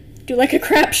like do like a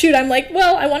crapshoot. I'm like,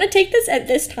 well, I want to take this at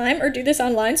this time or do this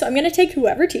online, so I'm going to take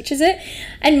whoever teaches it.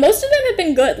 And most of them have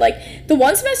been good. Like the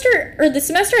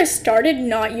semester I started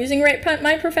not using rate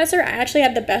my professor, I actually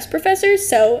had the best professors,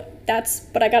 so that's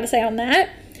what I got to say on that.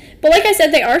 But like I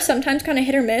said, they are sometimes kind of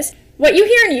hit or miss. What you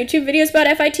hear in YouTube videos about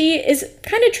FIT is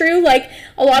kind of true. Like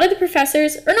a lot of the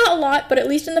professors, or not a lot, but at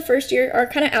least in the first year, are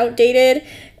kind of outdated,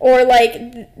 or like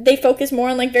they focus more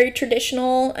on like very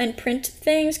traditional and print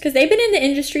things because they've been in the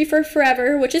industry for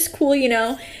forever, which is cool, you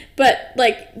know, but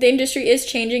like the industry is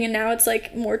changing and now it's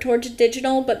like more towards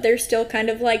digital, but they're still kind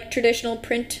of like traditional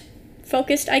print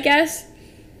focused, I guess.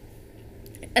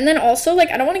 And then also,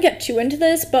 like, I don't want to get too into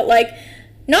this, but like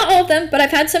not all of them, but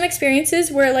I've had some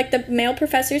experiences where like the male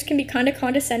professors can be kind of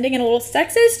condescending and a little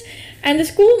sexist, and the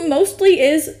school mostly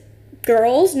is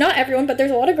girls, not everyone, but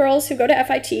there's a lot of girls who go to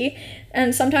FIT,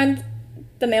 and sometimes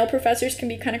the male professors can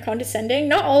be kind of condescending.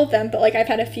 Not all of them, but like I've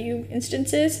had a few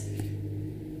instances.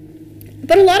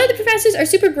 But a lot of the professors are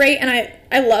super great, and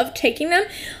I love taking them.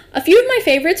 A few of my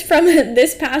favorites from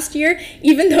this past year,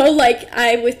 even though like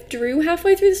I withdrew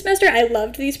halfway through the semester, I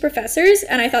loved these professors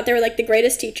and I thought they were like the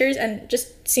greatest teachers and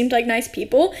just seemed like nice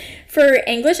people. For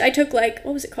English, I took like,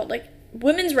 what was it called? Like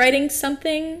women's writing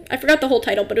something. I forgot the whole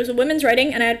title, but it was a women's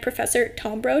writing, and I had Professor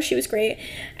Tombro. She was great.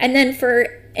 And then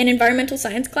for an environmental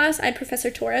science class, I had Professor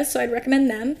Torres, so I'd recommend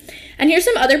them. And here's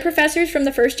some other professors from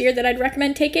the first year that I'd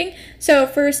recommend taking. So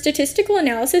for statistical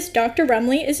analysis, Dr.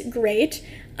 Rumley is great.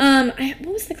 What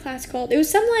was the class called? It was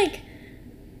some like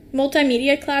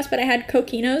multimedia class, but I had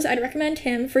Coquinos. I'd recommend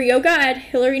him. For yoga, I had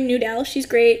Hillary Nudell. She's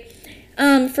great.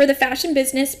 For the fashion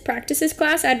business practices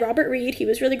class, I had Robert Reed. He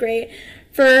was really great.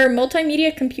 For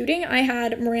multimedia computing, I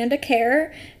had Miranda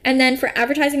Kerr. And then for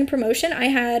advertising and promotion, I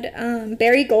had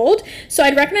Barry Gold. So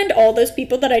I'd recommend all those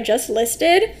people that I just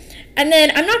listed. And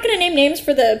then I'm not going to name names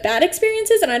for the bad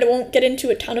experiences, and I won't get into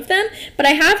a ton of them, but I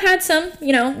have had some,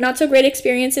 not so great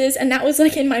experiences, and that was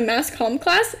like in my mass comm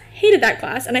class. Hated that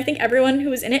class, and I think everyone who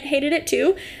was in it hated it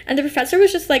too, and the professor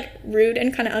was just like rude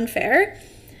and kind of unfair.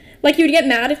 Like you would get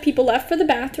mad if people left for the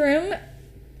bathroom,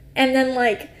 and then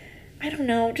like, I don't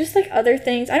know, just like other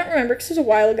things. I don't remember because it was a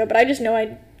while ago, but I just know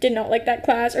I did not like that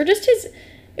class, or just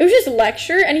it was just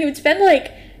lecture, and he would spend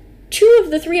like 2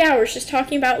 of the 3 hours just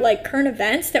talking about like current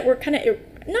events that were kind of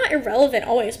not irrelevant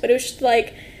always, but it was just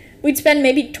like we'd spend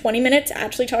maybe 20 minutes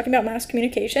actually talking about mass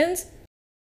communications.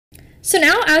 So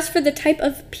now as for the type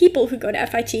of people who go to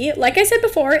FIT, like I said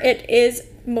before, it is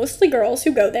mostly girls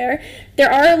who go there.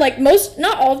 There are like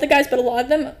not all of the guys, but a lot of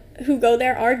them who go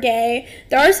there are gay.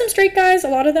 There are some straight guys, a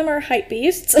lot of them are hype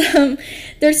beasts.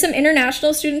 There's some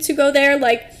international students who go there.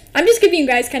 Like, I'm just giving you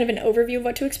guys kind of an overview of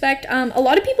what to expect. A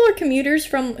lot of people are commuters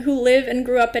who live and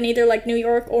grew up in either like New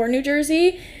York or New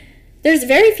Jersey. There's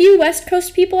very few West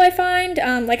Coast people I find.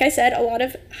 Like I said, a lot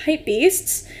of hype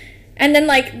beasts. And then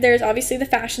like there's obviously the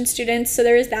fashion students, so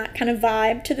there is that kind of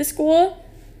vibe to the school.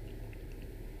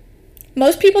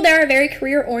 Most people there are very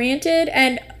career oriented,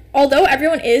 and although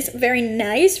everyone is very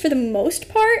nice for the most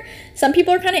part, some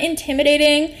people are kind of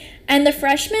intimidating. And the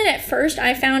freshmen at first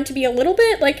I found to be a little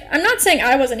bit like, I'm not saying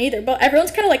I wasn't either, but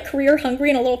everyone's kind of like career hungry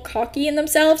and a little cocky in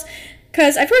themselves.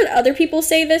 Because I've heard other people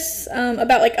say this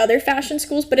about like other fashion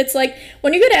schools, but it's like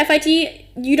when you go to FIT,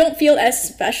 you don't feel as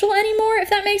special anymore, if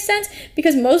that makes sense.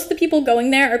 Because most of the people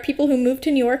going there are people who moved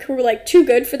to New York who were like too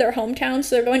good for their hometown,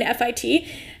 so they're going to FIT.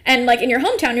 And like in your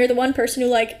hometown, you're the one person who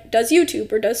like does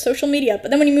YouTube or does social media. But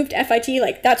then when you move to FIT,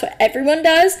 like that's what everyone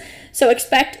does. So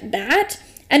expect that.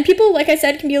 And people, like I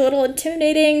said, can be a little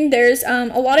intimidating. There's a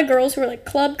lot of girls who are like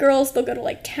club girls. They'll go to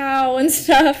like Tao and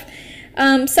stuff.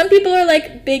 Some people are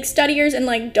like big studiers and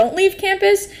like don't leave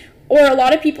campus. Or a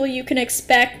lot of people you can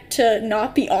expect to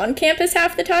not be on campus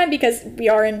half the time because we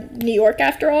are in New York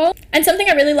after all. And something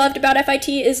I really loved about FIT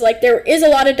is like there is a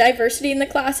lot of diversity in the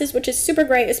classes, which is super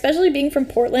great, especially being from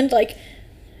Portland. Like,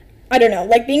 I don't know,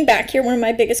 like being back here, one of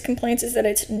my biggest complaints is that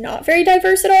it's not very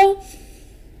diverse at all.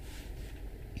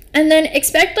 And then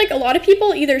expect like a lot of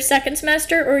people either second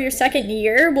semester or your second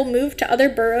year will move to other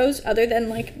boroughs other than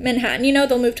like Manhattan. You know,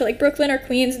 they'll move to like Brooklyn or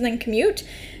Queens and then commute.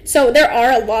 So there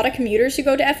are a lot of commuters who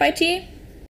go to FIT.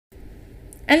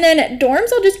 And then dorms,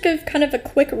 I'll just give kind of a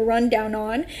quick rundown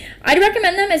on. I'd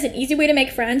recommend them as an easy way to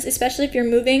make friends, especially if you're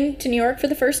moving to New York for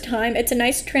the first time. It's a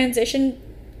nice transition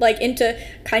like into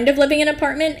kind of living in an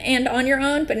apartment and on your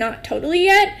own, but not totally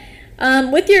yet.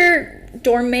 With your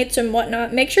dorm mates and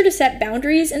whatnot, make sure to set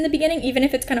boundaries in the beginning. Even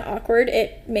if it's kind of awkward,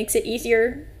 it makes it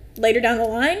easier later down the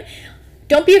line.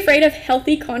 Don't be afraid of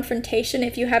healthy confrontation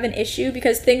if you have an issue,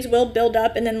 because things will build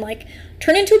up and then like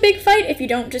turn into a big fight if you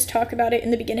don't just talk about it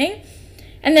in the beginning.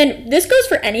 And then this goes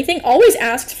for anything. Always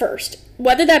ask first,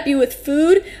 whether that be with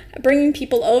food, bringing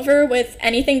people over, with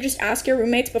anything. Just ask your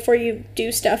roommates before you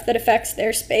do stuff that affects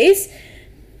their space.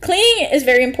 Cleaning is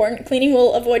very important. Cleaning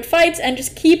will avoid fights and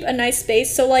just keep a nice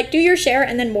space. So like do your share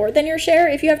and then more than your share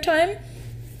if you have time.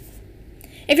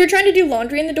 If you're trying to do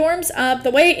laundry in the dorms, the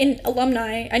way in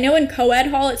alumni, I know in co-ed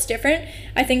hall it's different.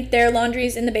 I think their laundry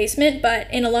is in the basement,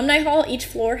 but in alumni hall, each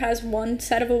floor has one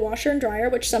set of a washer and dryer,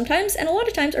 which sometimes and a lot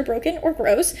of times are broken or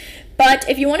gross. But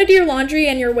if you want to do your laundry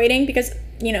and you're waiting because,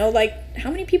 you know, like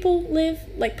how many people live?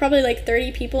 Like probably like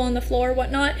 30 people on the floor,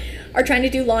 whatnot, are trying to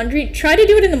do laundry. Try to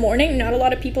do it in the morning. Not a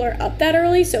lot of people are up that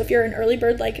early. So if you're an early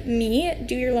bird like me,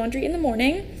 do your laundry in the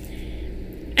morning.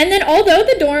 And then although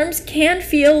the dorms can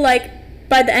feel like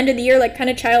by the end of the year like kind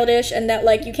of childish and that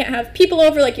like you can't have people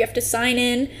over, like you have to sign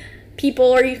in people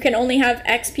or you can only have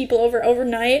X people over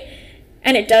overnight,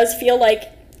 and it does feel like,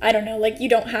 I don't know, like you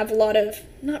don't have a lot of,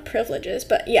 not privileges,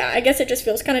 but yeah, I guess it just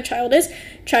feels kind of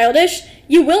childish.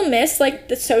 You will miss like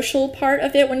the social part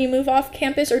of it when you move off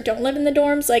campus or don't live in the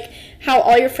dorms, like how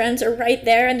all your friends are right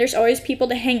there and there's always people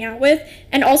to hang out with.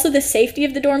 And also the safety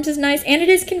of the dorms is nice, and it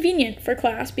is convenient for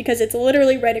class because it's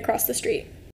literally right across the street.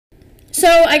 So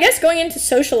I guess going into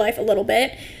social life a little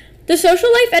bit, the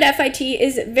social life at FIT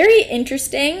is very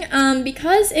interesting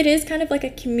because it is kind of like a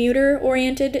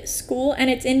commuter-oriented school and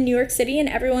it's in New York City and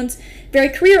everyone's very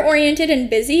career-oriented and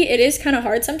busy. It is kind of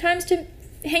hard sometimes to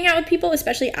hang out with people,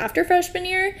 especially after freshman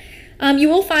year. You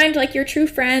will find like your true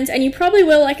friends, and you probably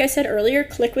will, like I said earlier,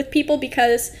 click with people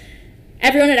because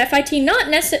everyone at FIT, not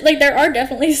necessarily, like there are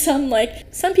definitely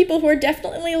some people who are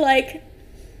definitely like,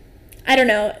 I don't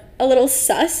know, a little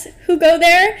sus who go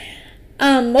there.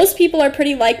 Most people are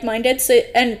pretty like-minded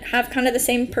and have kind of the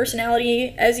same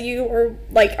personality as you, or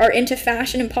like are into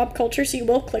fashion and pop culture, so you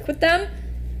will click with them.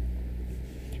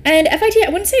 And FIT, I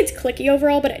wouldn't say it's cliquey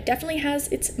overall, but it definitely has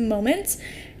its moments.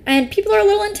 And people are a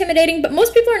little intimidating, but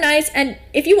most people are nice. And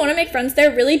if you want to make friends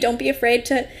there, really don't be afraid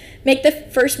to make the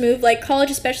first move. Like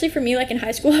college, especially for me, like in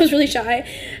high school, I was really shy.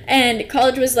 And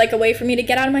college was like a way for me to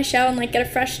get out of my shell and like get a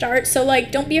fresh start. So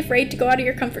like don't be afraid to go out of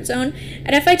your comfort zone.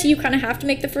 At FIT, you kind of have to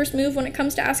make the first move when it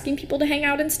comes to asking people to hang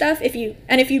out and stuff. If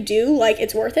you do, like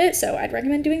it's worth it. So I'd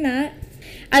recommend doing that.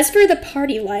 As for the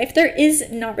party life, there is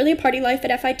not really a party life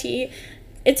at FIT.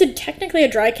 It's technically a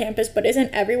dry campus, but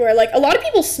isn't everywhere. Like, a lot of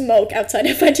people smoke outside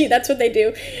FIT. That's what they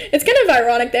do. It's kind of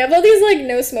ironic. They have all these, like,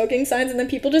 no smoking signs, and then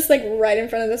people just, like, right in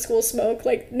front of the school smoke.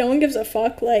 Like, no one gives a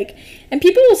fuck. Like, and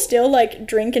people will still, like,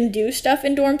 drink and do stuff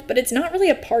in dorms, but it's not really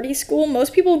a party school.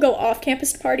 Most people go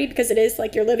off-campus to party because it is,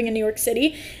 like, you're living in New York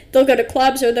City. They'll go to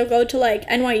clubs or they'll go to, like,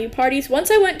 NYU parties.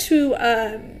 Once I went to,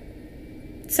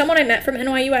 someone I met from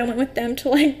NYU, I went with them to,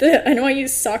 like, the NYU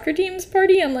soccer team's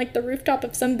party on, like, the rooftop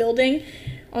of some building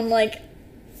on, like,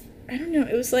 I don't know,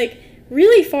 it was, like,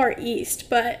 really far east,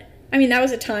 but, I mean, that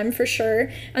was a time for sure.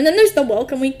 And then there's the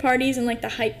Welcome Week parties and, like, the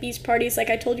Hypebeast parties. Like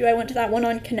I told you, I went to that one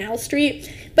on Canal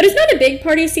Street, but it's not a big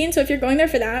party scene, so if you're going there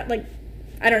for that, like,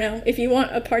 I don't know, if you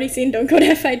want a party scene, don't go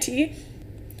to FIT.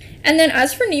 And then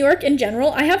as for New York in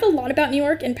general, I have a lot about New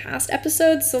York in past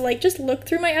episodes, so like just look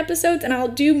through my episodes and I'll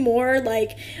do more.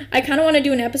 Like, I kind of want to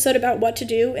do an episode about what to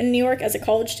do in New York as a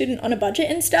college student on a budget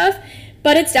and stuff,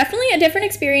 but it's definitely a different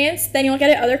experience than you'll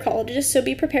get at other colleges, so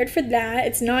be prepared for that.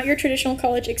 It's not your traditional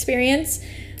college experience.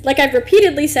 like I've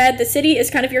repeatedly said, the city is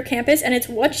kind of your campus and it's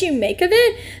what you make of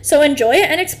it. So enjoy it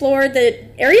and explore. The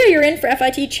area you're in for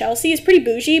FIT, Chelsea, is pretty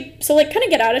bougie. So like kind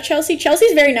of get out of Chelsea.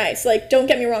 Chelsea's very nice. Like don't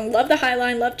get me wrong. Love the High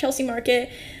Line, love Chelsea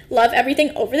Market, love everything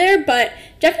over there. But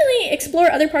definitely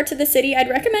explore other parts of the city. I'd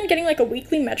recommend getting like a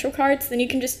weekly Metro card so then you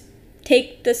can just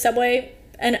take the subway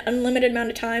an unlimited amount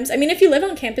of times. I mean, if you live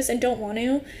on campus and don't want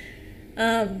to,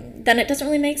 then it doesn't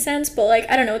really make sense. But like,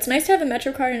 I don't know, it's nice to have a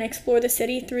Metro card and explore the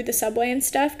city through the subway and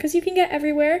stuff because you can get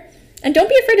everywhere. And don't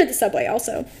be afraid of the subway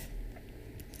also.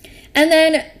 And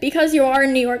then because you are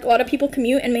in New York, a lot of people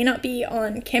commute and may not be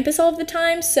on campus all of the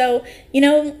time. So, you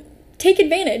know, take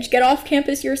advantage, get off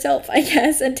campus yourself, I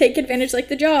guess, and take advantage, like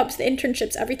the jobs, the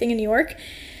internships, everything in New York.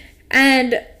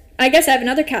 And I guess I have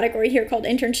another category here called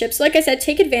internships. Like I said,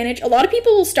 take advantage. A lot of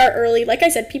people will start early. Like I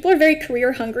said, people are very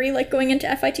career hungry, like going into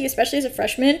FIT, especially as a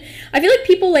freshman. I feel like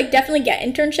people like definitely get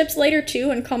internships later too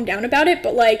and calm down about it,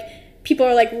 but like people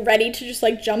are like ready to just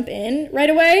like jump in right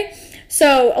away.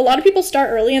 So a lot of people start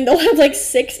early and they'll have like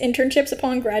 6 internships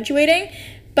upon graduating.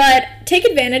 But take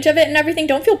advantage of it and everything.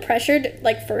 Don't feel pressured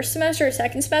like first semester or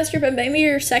second semester, but maybe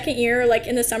your second year, like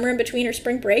in the summer in between or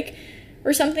spring break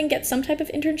or something, get some type of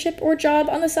internship or job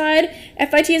on the side.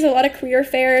 FIT has a lot of career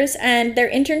fairs and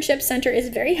their internship center is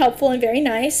very helpful and very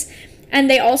nice. And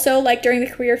they also, like during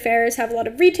the career fairs, have a lot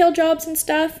of retail jobs and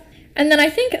stuff. And then I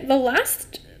think the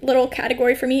last little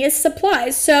category for me is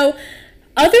supplies. So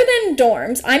other than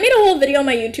dorms, I made a whole video on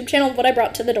my YouTube channel of what I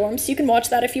brought to the dorms, so you can watch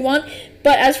that if you want.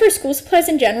 But as for school supplies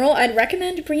in general, I'd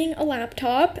recommend bringing a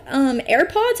laptop.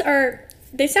 AirPods are,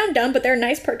 they sound dumb, but they're a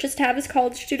nice purchase to have as a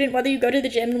college student, whether you go to the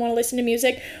gym and want to listen to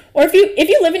music, or if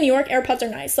you live in New York, AirPods are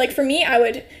nice. Like for me, I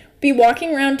would be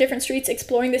walking around different streets,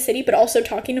 exploring the city, but also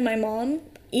talking to my mom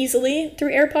easily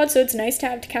through AirPods, so it's nice to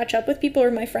have to catch up with people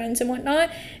or my friends and whatnot,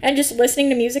 and just listening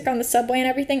to music on the subway and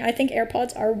everything. I think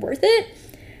AirPods are worth it.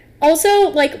 Also,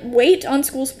 like, wait on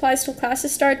school supplies till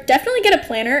classes start. Definitely get a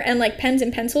planner and, like, pens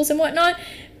and pencils and whatnot,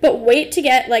 but wait to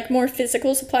get, like, more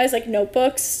physical supplies, like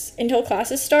notebooks, until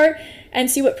classes start, and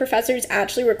see what professors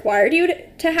actually required you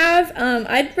to have.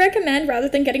 I'd recommend, rather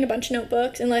than getting a bunch of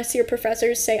notebooks, unless your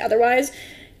professors say otherwise,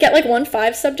 get, like, 1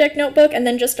 5-subject notebook and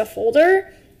then just a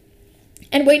folder,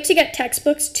 and wait to get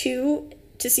textbooks, too,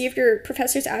 to see if your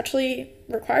professors actually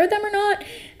require them or not.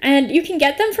 And you can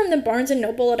get them from the Barnes &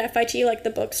 Noble at FIT, like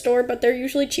the bookstore, but they're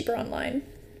usually cheaper online.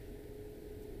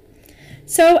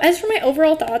 So as for my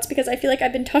overall thoughts, because I feel like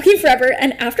I've been talking forever,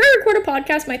 and after I record a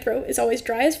podcast, my throat is always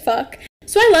dry as fuck.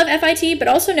 So I love FIT, but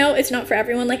also no, it's not for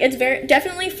everyone. Like, it's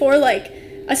definitely for, like,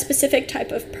 a specific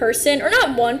type of person, or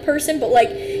not one person, but, like,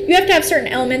 you have to have certain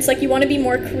elements. Like, you want to be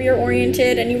more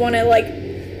career-oriented, and you want to, like,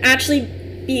 actually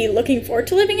be looking forward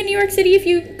to living in New York City if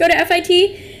you go to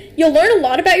FIT. You'll learn a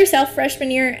lot about yourself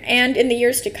freshman year and in the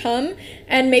years to come,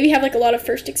 and maybe have like a lot of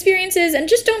first experiences, and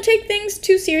just don't take things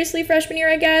too seriously freshman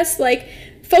year, I guess. Like,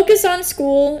 focus on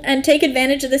school and take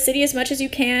advantage of the city as much as you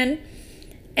can.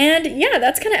 And yeah,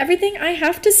 that's kind of everything I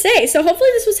have to say. So hopefully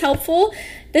this was helpful.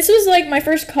 This was like my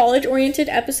first college-oriented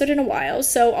episode in a while,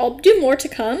 so I'll do more to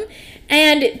come.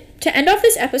 And to end off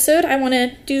this episode, I want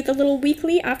to do the little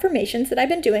weekly affirmations that I've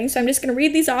been doing. So I'm just going to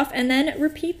read these off and then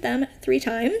repeat them 3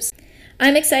 times.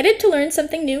 I'm excited to learn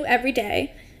something new every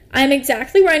day. I am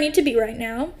exactly where I need to be right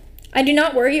now. I do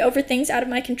not worry over things out of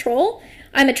my control.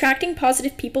 I'm attracting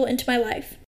positive people into my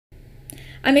life.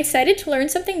 I'm excited to learn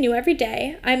something new every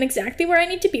day. I am exactly where I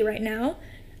need to be right now.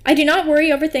 I do not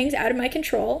worry over things out of my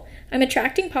control. I'm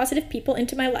attracting positive people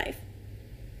into my life.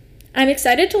 I'm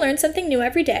excited to learn something new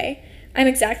every day. I'm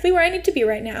exactly where I need to be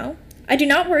right now. I do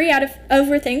not worry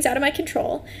over things out of my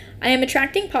control. I am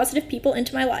attracting positive people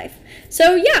into my life.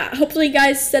 So yeah, hopefully you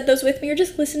guys said those with me or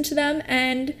just listened to them,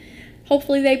 and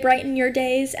hopefully they brighten your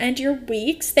days and your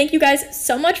weeks. Thank you guys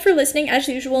so much for listening. As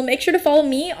usual, make sure to follow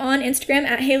me on Instagram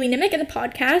at Haley Nimick and the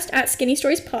podcast at Skinny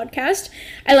Stories Podcast.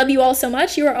 I love you all so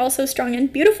much. You are all so strong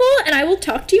and beautiful, and I will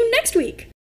talk to you next week.